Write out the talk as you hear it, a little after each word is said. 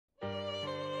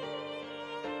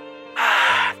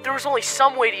if there was only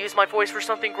some way to use my voice for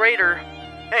something greater.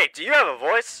 Hey, do you have a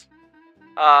voice?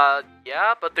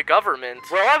 Yeah, but the government.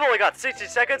 Well, I've only got 60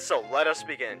 seconds, so let us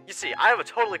begin. You see, I have a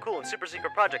totally cool and super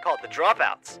secret project called The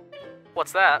Dropouts.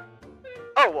 What's that?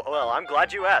 Oh, well, I'm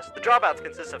glad you asked. The Dropouts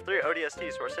consist of 3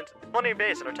 ODSTs who are sent to the funny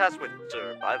base and are tasked with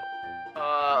survival.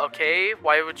 Okay,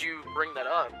 why would you bring that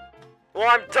up? Well,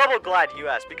 I'm double glad you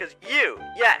asked, because you,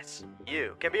 yes,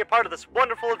 you, can be a part of this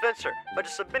wonderful adventure by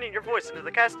just submitting your voice into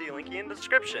the casting link in the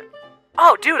description.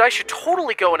 Oh, dude, I should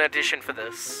totally go and audition for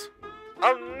this.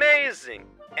 Amazing!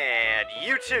 And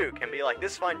you too can be like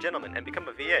this fine gentleman and become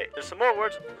a VA. There's some more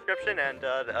words in the description and,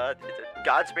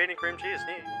 Godspeed and cream cheese.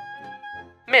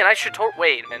 Man, I should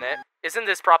wait a minute. Isn't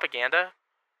this propaganda?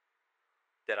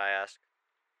 Did I ask?